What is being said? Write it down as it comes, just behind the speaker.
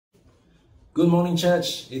Good morning,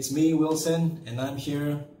 church. It's me, Wilson, and I'm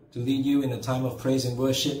here to lead you in a time of praise and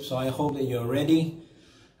worship. So I hope that you're ready.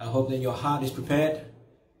 I hope that your heart is prepared.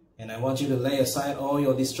 And I want you to lay aside all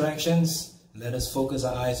your distractions. Let us focus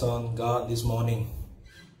our eyes on God this morning.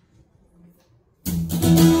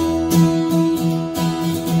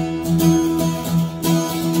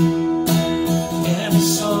 Every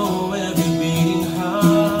soul, every beating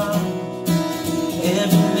heart,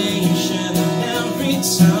 every nation, every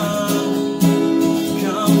tongue,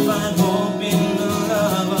 come find hope in the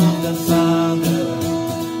love of the Father.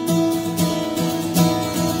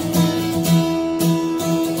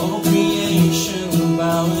 All creation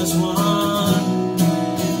bow as one.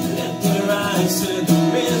 Let their eyes to the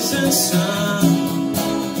risen Son.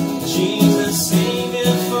 Jesus,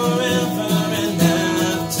 Savior forever and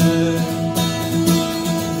after.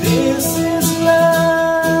 This is love.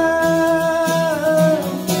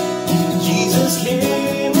 Jesus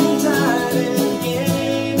came and died and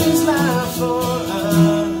gave His life for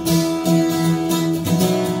us.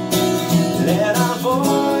 Let our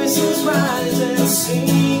voices rise and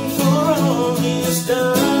sing for all He's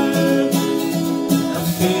done. Our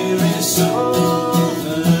fear is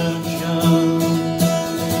overcome.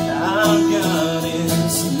 Our God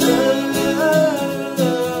is love.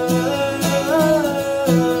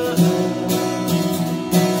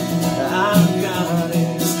 Our God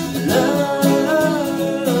is love.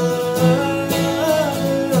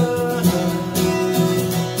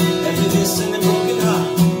 Every distant and broken heart,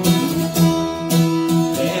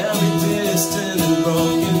 every distant and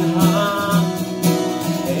broken heart,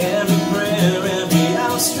 every prayer, every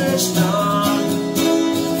outstretched arm,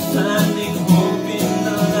 finding hope in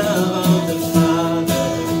the love of the Father.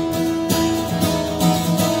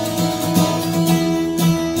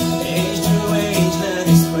 Age to age, let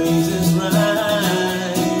His praises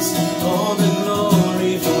rise. All the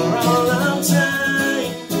glory for all of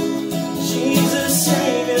time. Jesus,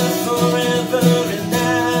 Savior forever and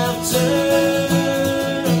after.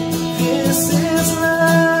 This is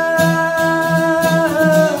love.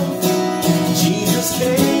 Jesus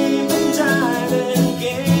came and died and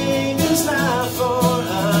gave His life for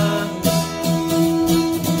us.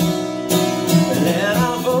 Let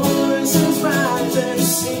our voices rise and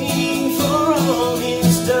sing for all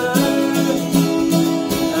He's done.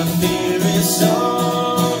 Our fear is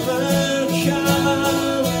overcome.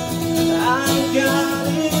 Our God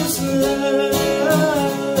is love.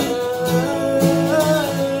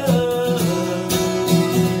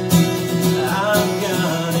 Our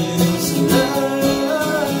God is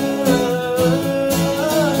love.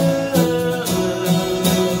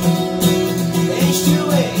 Age to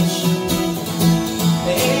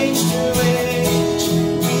age,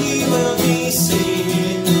 we will be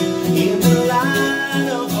singing in the light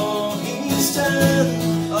of all He's done.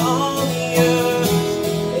 All the earth,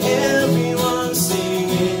 everyone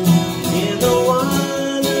singing in the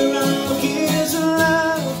wonder of His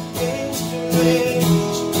love. Age to age,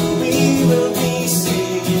 we will be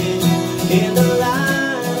singing in the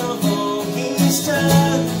light of all He's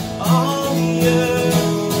done. All the earth,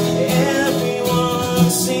 everyone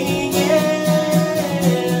singing.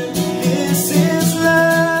 This is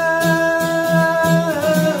love.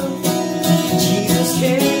 Jesus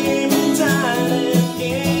came and died and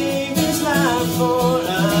gave His life for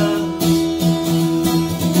us.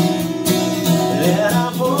 Let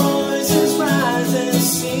our voices rise and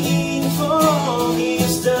sing for all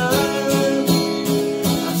He's done.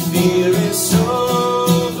 Our fear is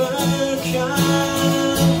overcome.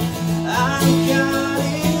 Our God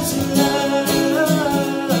is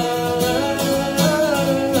love.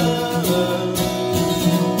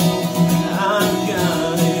 Our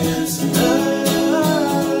God is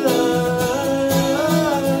love.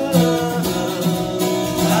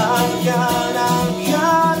 Our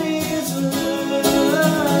God is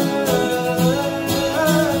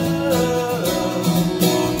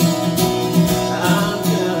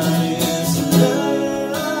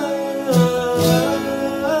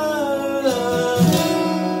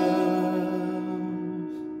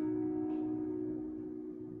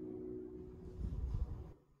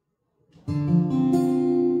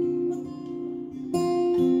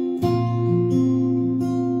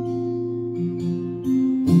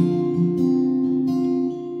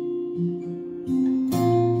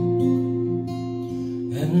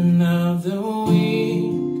Another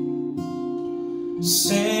week,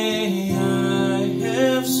 say I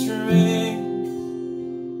have strength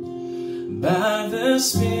by the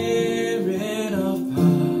Spirit of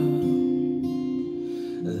power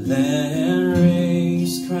that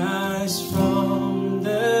raised Christ from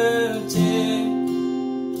the dead.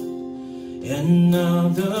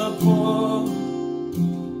 Another poor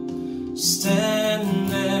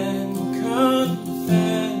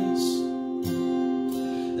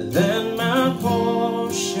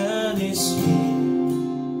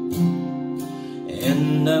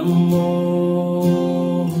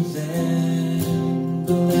more than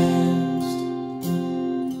blessed.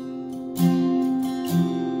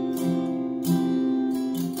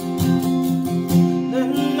 Let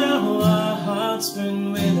now our hearts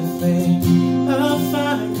burn with a flame, a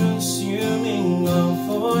fire consuming love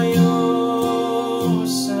for your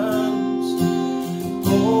Son's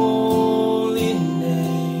holy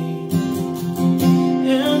name.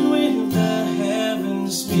 And with the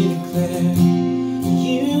heavens we declare,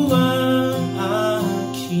 you are our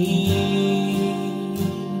King.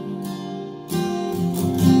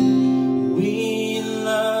 We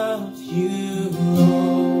love you,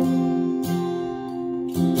 Lord.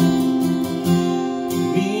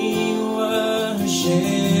 We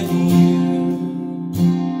worship you.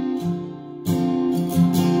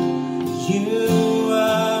 You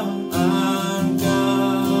are our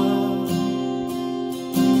God.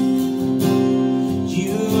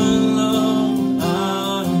 You alone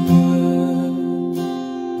are good.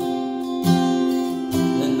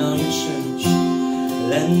 Let now your church,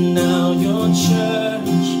 let now your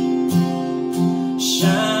church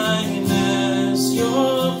shine as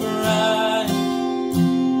your bride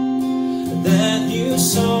that you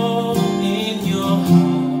saw in your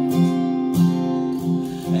heart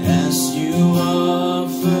as you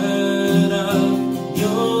offered up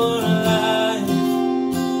your life.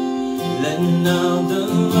 Let now the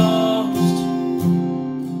lost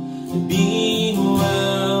be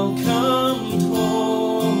welcomed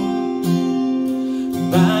home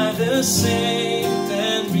by the saved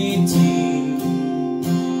and redeemed,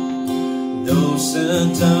 those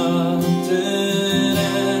adopted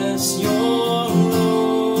as your own.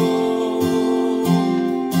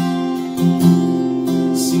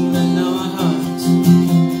 Sing, let now our hearts,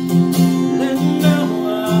 let now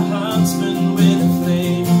our hearts burn with a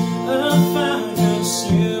flame, a fire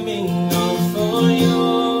consuming love for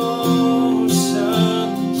your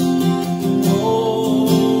Son's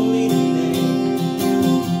holy name.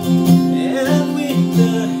 And with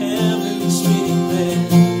the heavens we declare,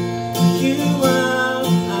 you are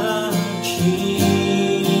our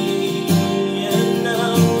King. And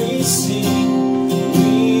now we sing,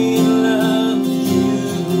 we love you,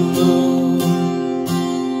 Lord.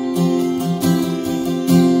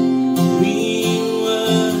 We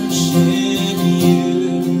worship you.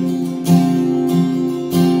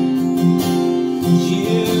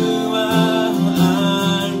 You are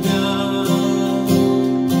our God.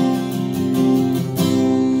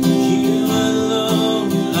 You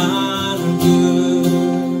alone are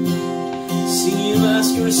good. Sing, you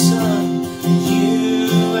ask your Son.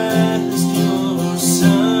 You ask your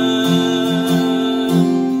Son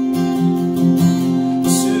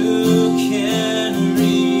to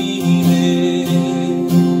carry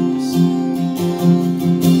this,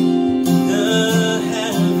 the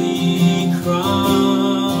heavy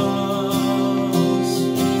cross,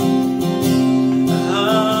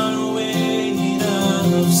 our weight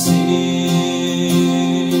of sin.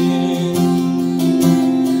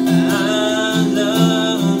 I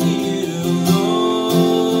love you,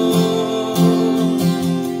 Lord.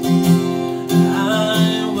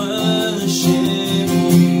 I worship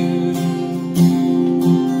you.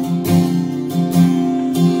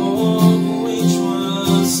 Hope which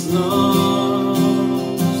was lost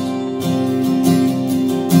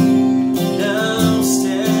now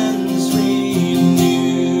stands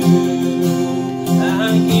renewed.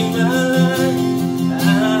 I give my life, I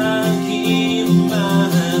give my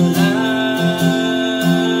life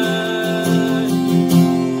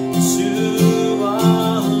to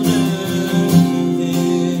honor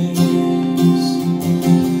this,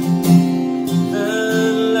 the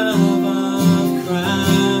love of Christ,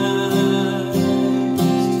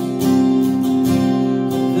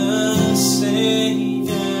 the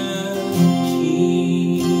Savior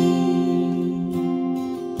King.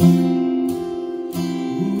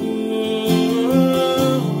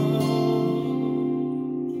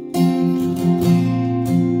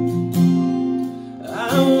 I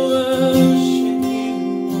worship you,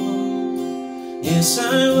 Lord. Yes, I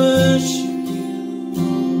worship you,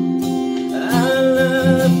 Lord. I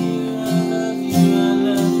love you, I love you, I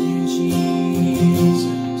love you, Jesus.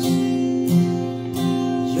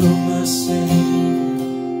 You're my Savior.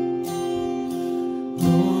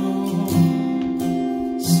 Oh,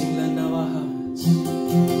 sing, let now our hearts,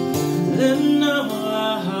 let now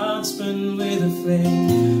our hearts burn with a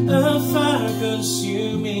flame, a fire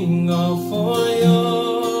consuming all for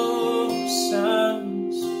your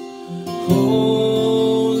Son's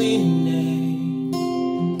holy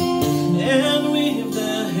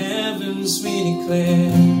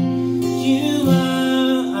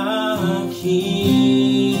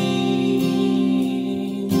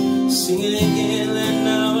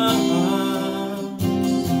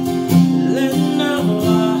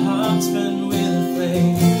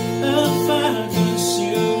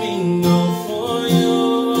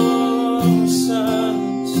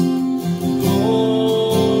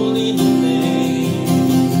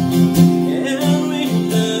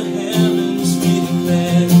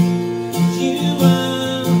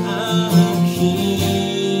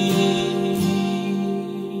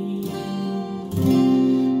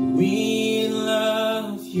We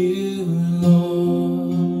love you,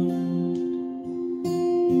 Lord.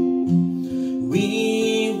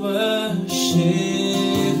 We worship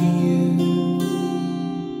you.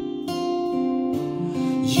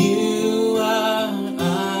 You are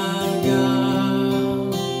our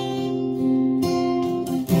God.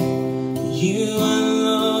 You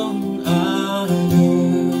alone are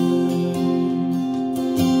good.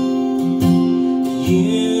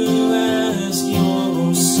 You ask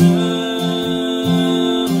your Son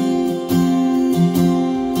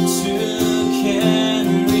to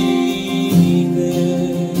carry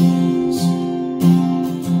this,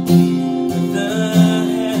 the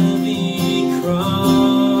heavy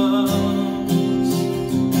cross,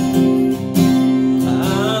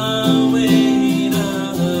 our weight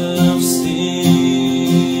of sin.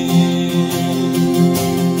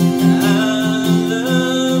 I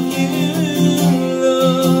love you,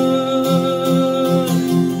 Lord.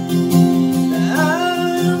 I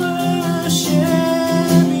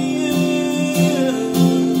worship you.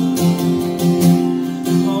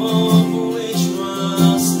 Hope which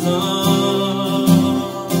was lost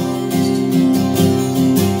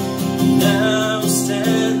now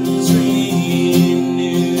stands renewed.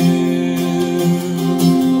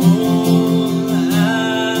 Oh, I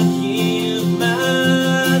give my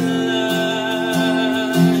life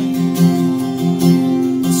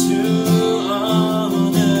to honor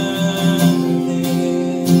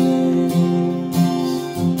this,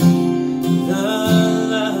 the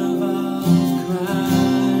love of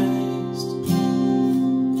Christ,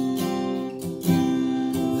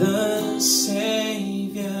 the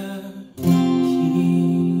Savior King.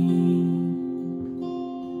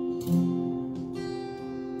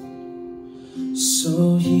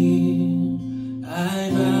 So here I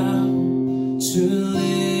bow to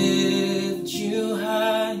lift you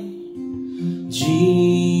high,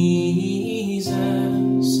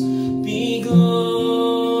 Jesus, be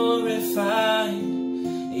glorified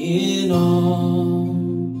in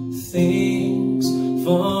all things.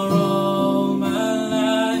 For all my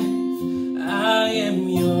life I am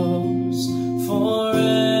yours,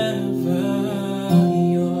 forever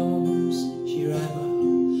yours. Here I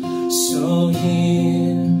bow. So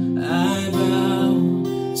here I bow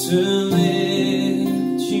to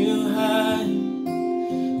lift you high,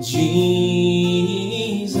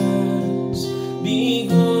 Jesus, be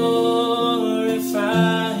glorified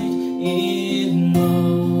in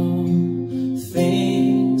all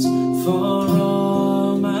things. For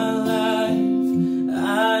all my life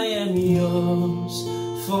I am yours,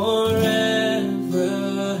 forever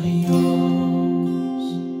yours.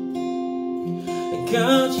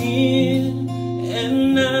 God, here and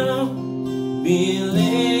now be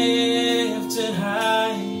lifted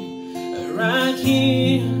high, right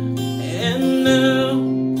here and now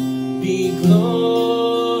be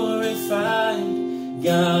glorified.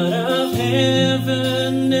 God of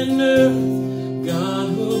heaven and earth, God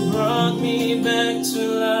who brought me back to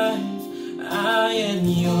life, I am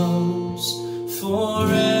yours,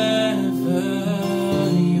 forever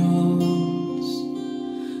yours.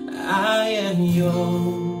 I am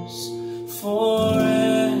yours, forever.